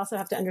parents, we also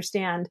have to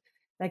understand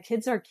that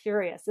kids are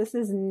curious. This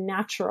is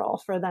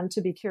natural for them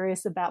to be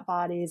curious about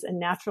bodies, and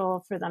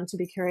natural for them to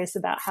be curious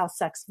about how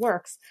sex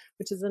works,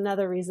 which is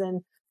another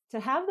reason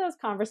to have those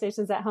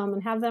conversations at home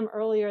and have them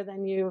earlier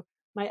than you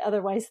might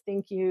otherwise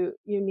think you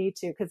need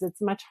to, because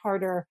it's much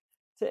harder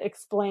to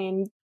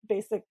explain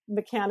basic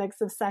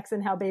mechanics of sex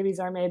and how babies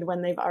are made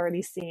when they've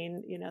already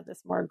seen, you know,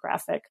 this more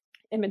graphic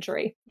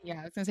imagery. Yeah,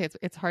 I was gonna say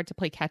it's hard to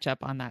play catch up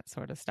on that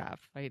sort of stuff,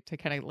 right? To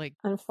kind of like,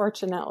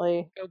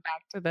 unfortunately, go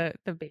back to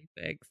the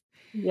basics.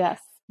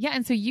 Yes. Yeah,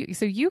 and so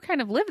you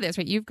kind of live this,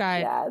 right? You've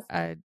got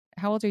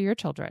how old are your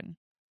children?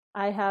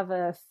 I have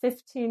a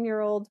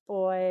 15-year-old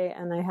boy,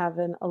 and I have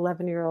an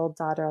 11-year-old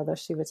daughter, although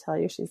she would tell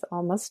you she's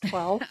almost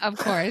 12. Of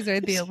course,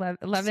 right? The 11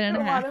 and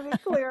a half. I want to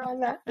be clear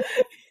on that.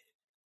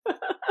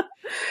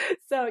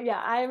 So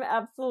yeah, I'm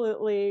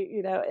absolutely,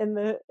 you know, in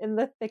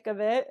the thick of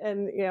it.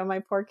 And, you know, my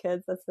poor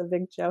kids, that's the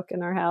big joke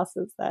in our house,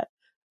 is that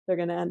they're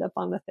going to end up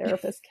on the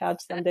therapist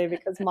couch someday,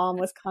 because mom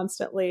was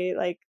constantly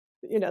like,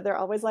 you know, they're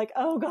always like,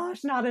 oh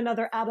gosh, not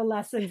another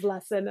adolescence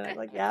lesson. And I'm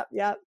like, yep,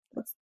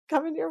 it's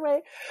coming your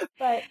way.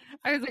 But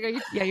I was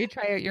like, you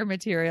try out your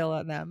material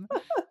on them.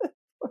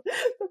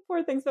 The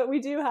poor things. But we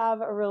do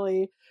have a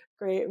really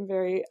great and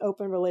very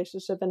open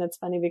relationship. And it's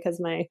funny because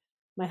my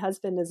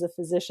husband is a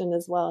physician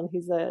as well, and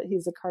he's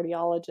a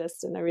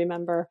cardiologist. And I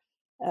remember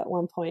at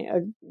one point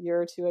a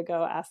year or two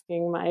ago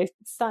asking my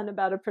son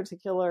about a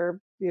particular,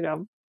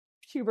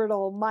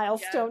 pubertal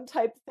milestone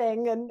type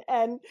thing.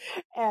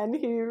 And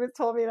he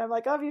told me, and I'm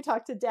like, oh, have you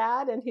talked to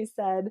Dad? And he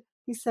said,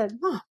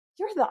 Mom,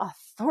 you're the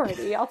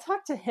authority. I'll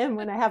talk to him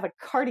when I have a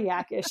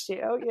cardiac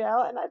issue,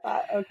 And I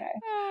thought, okay.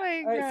 Oh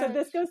my All right. So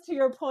this goes to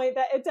your point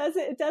that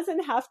it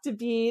doesn't have to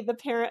be the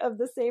parent of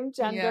the same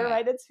gender,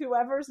 right? It's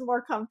whoever's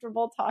more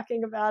comfortable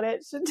talking about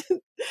it should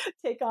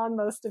take on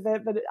most of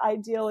it. But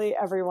ideally,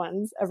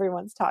 everyone's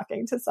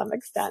talking to some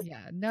extent.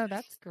 Yeah, no,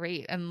 that's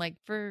great. And like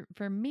for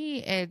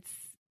me, it's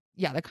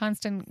the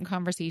constant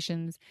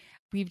conversations.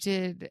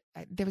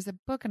 There was a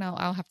book, and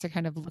I'll have to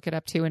kind of look it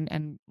up too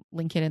and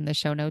link it in the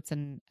show notes,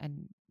 and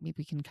maybe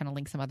we can kind of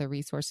link some other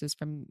resources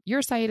from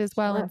your site as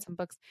well. Sure. And some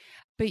books.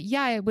 But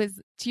yeah, it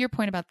was to your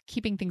point about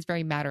keeping things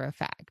very matter of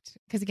fact.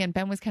 Because again,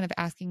 Ben was kind of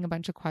asking a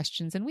bunch of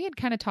questions, and we had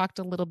kind of talked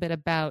a little bit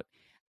about,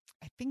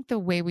 I think the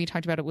way we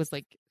talked about it was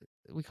like,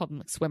 we called them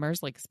like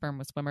swimmers, like sperm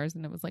was swimmers.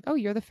 And it was like, oh,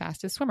 you're the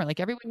fastest swimmer. Like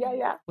everyone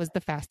was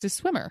the fastest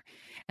swimmer.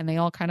 And they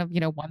all kind of,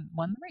 won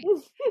the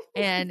race.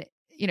 And,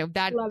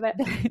 that, love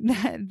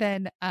it.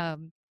 then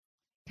kind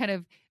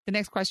of the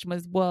next question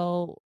was,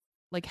 well,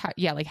 like,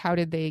 how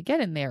did they get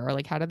in there? Or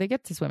like, how did they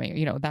get to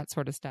swimming? That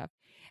sort of stuff.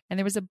 And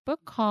there was a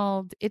book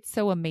called It's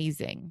So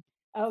Amazing.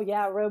 Oh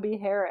yeah, Roby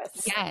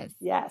Harris.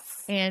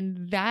 Yes.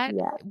 And that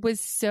was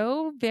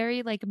so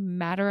very like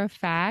matter of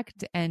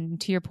fact. And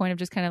to your point of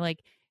just kind of like,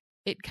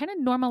 it kind of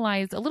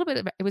normalized a little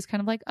bit. It was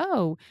kind of like,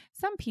 oh,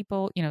 some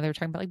people, they were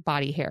talking about like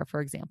body hair, for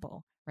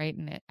example. Right.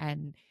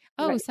 And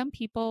some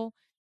people,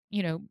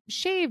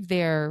 shave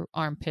their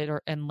armpit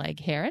and leg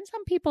hair, and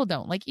some people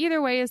don't. Like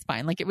either way is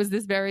fine. Like it was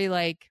this very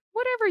like,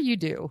 whatever you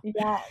do.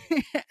 Yes.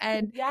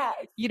 And,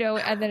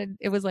 and then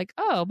it was like,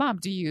 oh, Mom,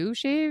 do you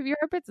shave your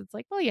armpits? It's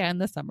like, well, yeah, in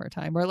the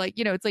summertime. Or like,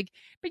 it's like,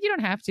 but you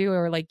don't have to.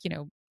 Or like,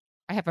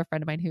 I have a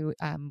friend of mine who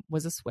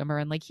was a swimmer,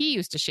 and like he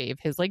used to shave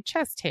his like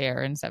chest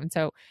hair and stuff. And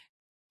so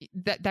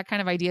that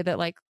kind of idea that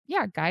like,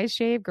 yeah, guys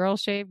shave,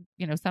 girls shave,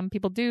 some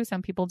people do,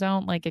 some people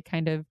don't. Like it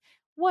kind of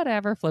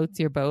whatever floats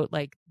your boat,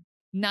 like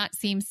not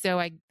seem so,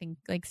 I think,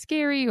 like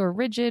scary or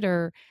rigid,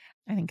 or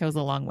I think goes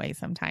a long way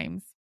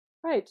sometimes.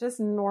 Right. Just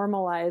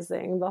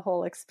normalizing the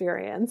whole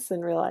experience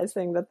and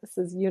realizing that this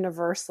is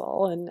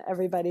universal and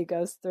everybody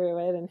goes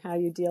through it, and how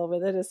you deal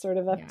with it is sort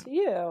of up to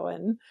you.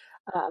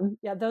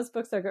 And those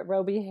books are good.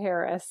 Roby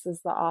Harris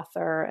is the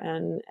author,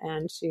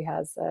 and she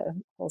has a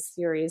whole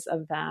series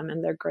of them,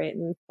 and they're great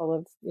and full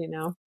of,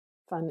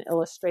 fun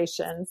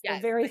illustrations.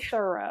 Yes. They're very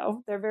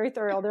thorough.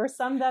 There are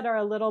some that are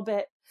a little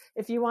bit,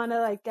 if you want to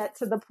like get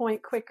to the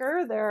point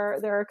quicker, there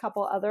are a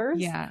couple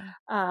others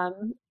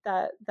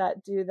that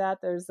do that.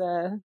 There's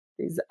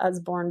these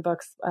Usborne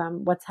books,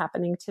 What's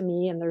Happening to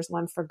Me, and there's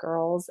one for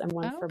girls and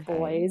one for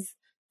boys.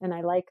 And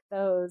I like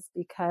those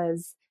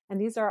because, and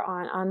these are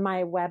on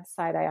my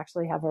website. I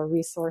actually have a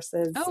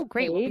resources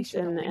page,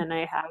 and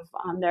I have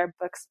on there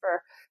books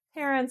for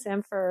parents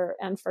and for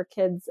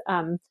kids.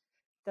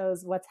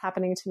 Those What's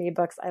Happening to Me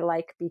books I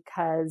like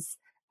because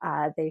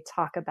they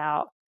talk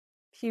about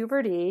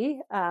puberty,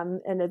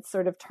 and it's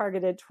sort of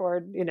targeted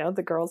toward,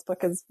 the girls'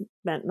 book is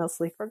meant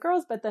mostly for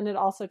girls, but then it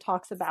also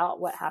talks about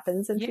what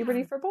happens in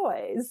puberty for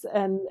boys,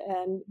 and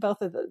both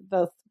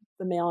the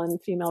male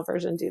and female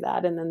version do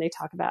that, and then they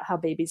talk about how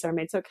babies are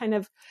made. So it kind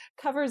of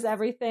covers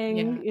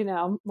everything,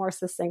 more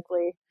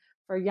succinctly.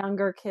 For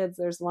younger kids,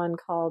 there's one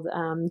called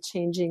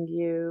Changing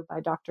You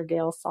by Dr.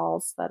 Gail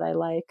Salz that I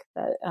like,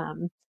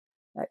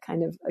 that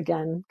kind of,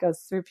 again,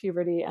 goes through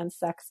puberty and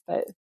sex,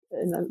 but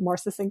in a more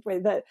succinct way.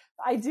 That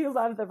I do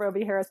love the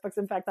Roby Harris books.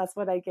 In fact, that's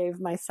what I gave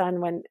my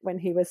son when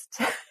he was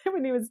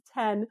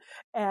 10,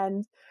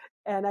 and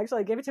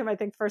actually I gave it to him, I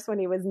think, first when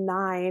he was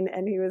 9,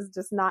 and he was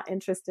just not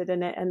interested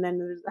in it. And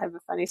then I have a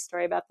funny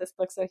story about this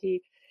book. So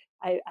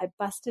I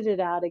busted it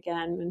out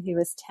again when he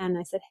was 10.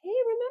 I said, hey,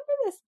 remember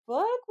this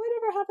book?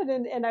 Whatever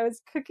happened? And I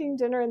was cooking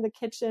dinner in the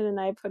kitchen, and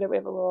we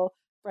have a little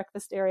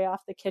breakfast area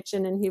off the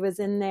kitchen, and he was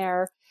in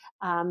there,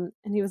 and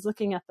he was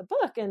looking at the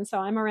book. And so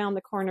I'm around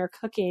the corner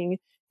cooking,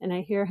 and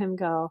I hear him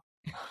go,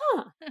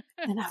 huh.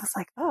 And I was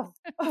like, oh,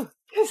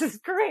 this is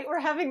great. We're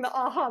having the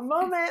aha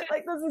moment.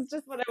 Like, this is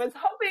just what I was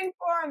hoping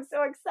for. I'm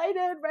so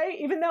excited, right?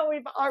 Even though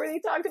we've already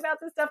talked about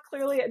this stuff,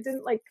 clearly it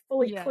didn't like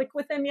fully click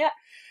with him yet.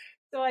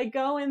 So I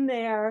go in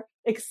there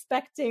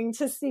expecting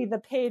to see the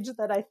page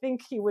that I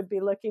think he would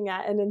be looking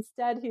at. And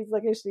instead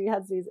she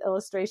has these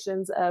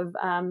illustrations of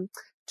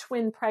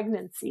twin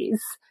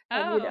pregnancies,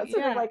 and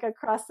sort of like a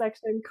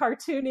cross-section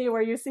cartoony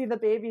where you see the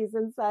babies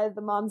inside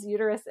the mom's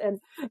uterus,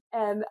 and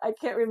I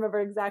can't remember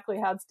exactly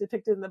how it's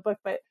depicted in the book,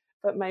 but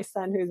my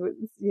son,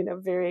 who's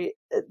very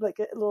like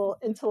a little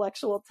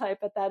intellectual type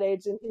at that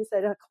age, and he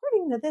said,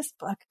 according to this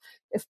book,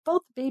 if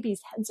both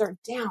babies' heads are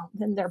down,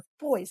 then they're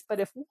boys, but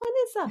if one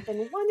is up and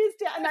one is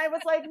down, and I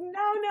was like, no.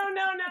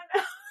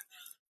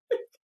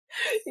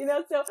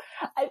 So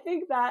I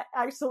think that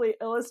actually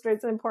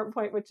illustrates an important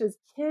point, which is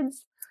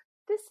kids,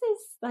 this is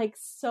like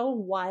so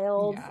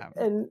wild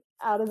and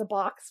out of the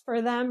box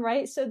for them,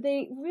 right? So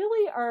they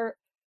really are,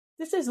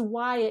 this is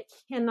why it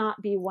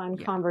cannot be one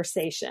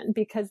conversation,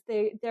 because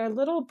their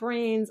little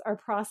brains are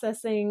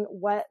processing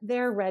what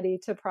they're ready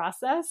to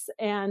process.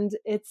 And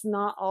it's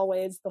not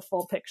always the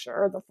full picture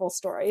or the full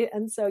story.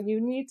 And so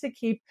you need to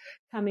keep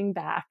coming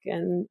back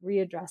and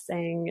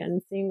readdressing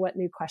and seeing what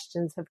new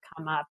questions have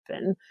come up,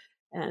 and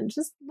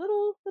just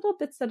little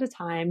bits at a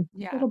time.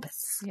 Little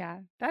bits. Yeah.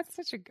 That's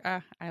such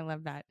a, I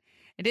love that.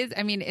 It is.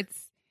 I mean,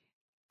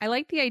 I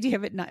like the idea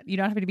of it. You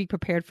don't have to be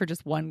prepared for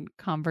just one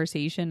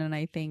conversation. And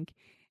I think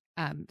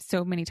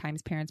so many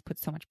times parents put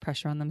so much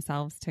pressure on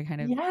themselves to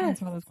kind of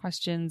answer all those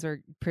questions,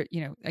 or,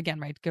 again,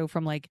 right, go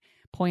from like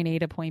point A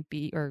to point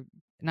B, or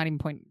not even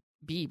point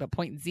B, but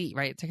point Z,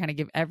 right, to kind of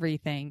give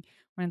everything,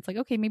 when it's like,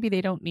 okay, maybe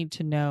they don't need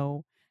to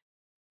know,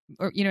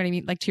 or, you know what I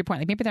mean? Like, to your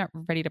point, like maybe they're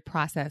not ready to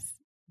process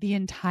the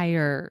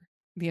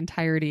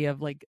entirety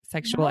of like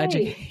sexual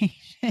education.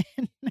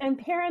 And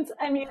parents,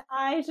 I mean,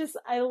 I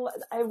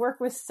work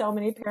with so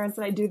many parents,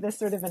 and I do this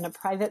sort of in a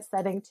private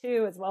setting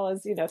too, as well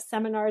as,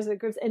 seminars and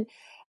groups. And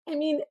I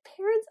mean,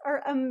 parents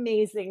are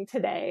amazing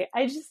today.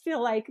 I just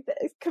feel like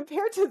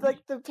compared to like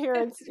the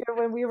parents,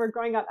 when we were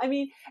growing up, I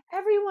mean,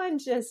 everyone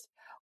just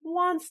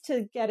wants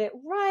to get it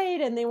right,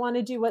 and they want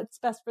to do what's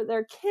best for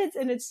their kids.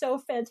 And it's so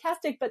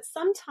fantastic. But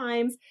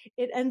sometimes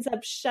it ends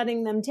up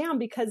shutting them down,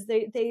 because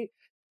they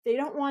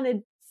don't want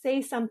to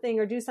say something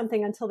or do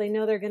something until they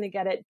know they're going to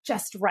get it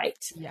just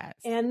right. Yes.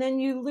 And then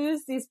you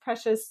lose these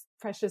precious,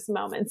 precious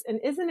moments.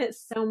 And isn't it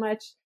so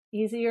much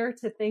easier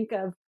to think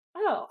of,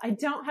 oh, I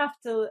don't have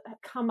to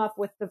come up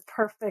with the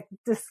perfect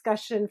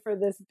discussion for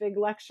this big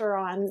lecture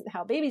on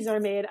how babies are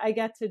made. I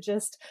get to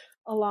just,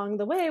 along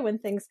the way, when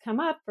things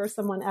come up, or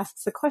someone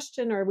asks a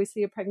question, or we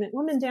see a pregnant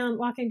woman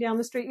walking down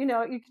the street, you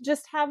can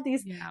just have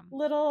these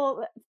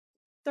little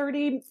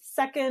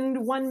 30-second,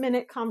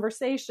 1-minute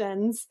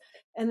conversations.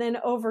 And then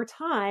over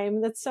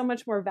time, that's so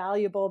much more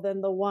valuable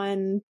than the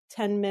 1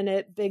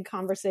 10-minute big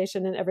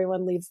conversation and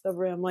everyone leaves the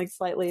room like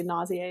slightly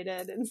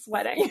nauseated and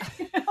sweating.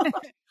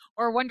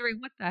 Or wondering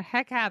what the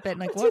heck happened.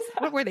 Like,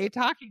 what were they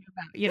talking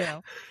about?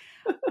 Yeah.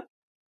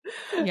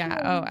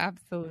 Oh,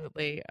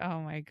 absolutely.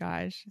 Oh my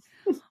gosh.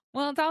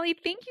 Well, Dolly,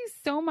 thank you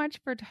so much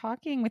for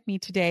talking with me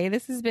today.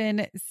 This has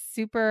been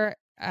super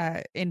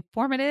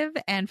informative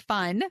and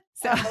fun.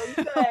 So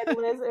good,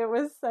 Liz. It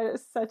was I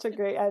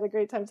had a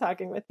great time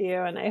talking with you,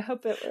 and I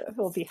hope it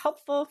will be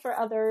helpful for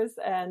others.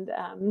 And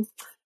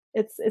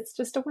it's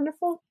just a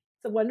wonderful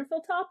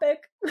topic.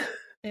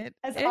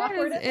 As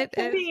awkward as it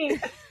can be.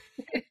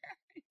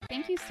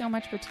 Thank you so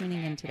much for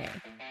tuning in today.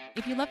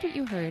 If you loved what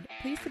you heard,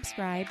 please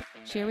subscribe,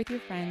 share with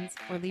your friends,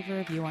 or leave a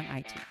review on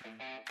iTunes.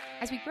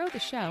 As we grow the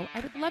show, I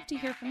would love to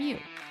hear from you.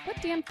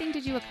 What damn thing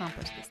did you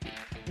accomplish this week?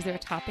 Is there a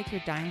topic you're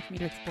dying for me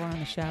to explore on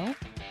the show?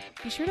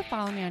 Be sure to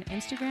follow me on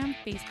Instagram,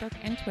 Facebook,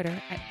 and Twitter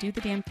at Do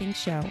the Damn Thing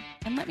Show,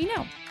 and let me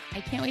know.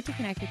 I can't wait to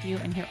connect with you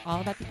and hear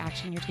all about the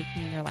action you're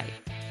taking in your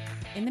life.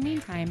 In the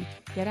meantime,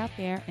 get out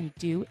there and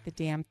do the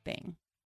damn thing.